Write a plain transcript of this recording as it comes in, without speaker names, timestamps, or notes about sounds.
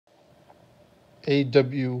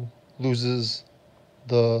AEW loses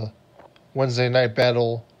the Wednesday night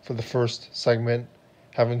battle for the first segment,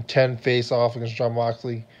 having 10 face off against Jon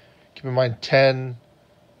Moxley. Keep in mind, 10,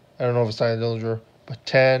 I don't know if it's Tyler Dillinger, but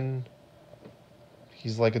 10,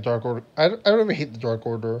 he's like a Dark Order. I don't even hate the Dark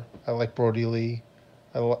Order. I like Brody Lee.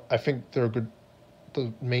 I think they're good.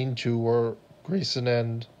 The main two are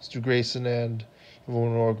Stu Grayson and Evil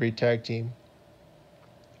Uno, a great tag team.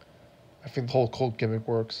 I think the whole cult gimmick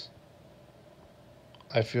works.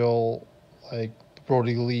 I feel like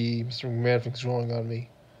Brody Lee, Mr. McMahon thing's growing on me.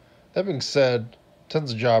 That being said,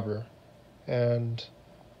 Ten's a jobber. And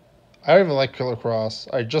I don't even like Killer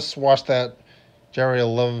Kross. I just watched that January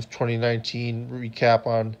 11th, 2019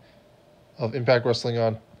 recap of Impact Wrestling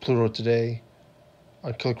on Pluto today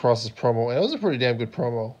on Killer Kross's promo. And it was a pretty damn good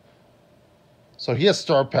promo. So he has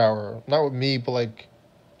star power. Not with me, but like,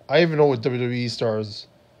 I even know with WWE stars.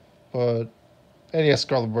 And he has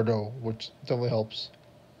Scarlett Bordeaux, which definitely helps.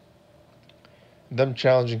 Them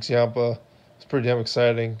challenging Ciampa is pretty damn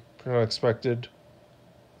exciting, pretty unexpected.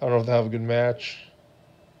 I don't know if they have a good match.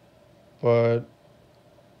 And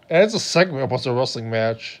it's a segment opposed to a wrestling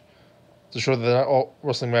match to show that not all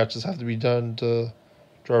wrestling matches have to be done to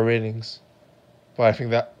draw ratings. But I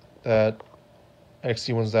think that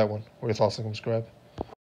NXT wins that one. What are your thoughts on subscribe?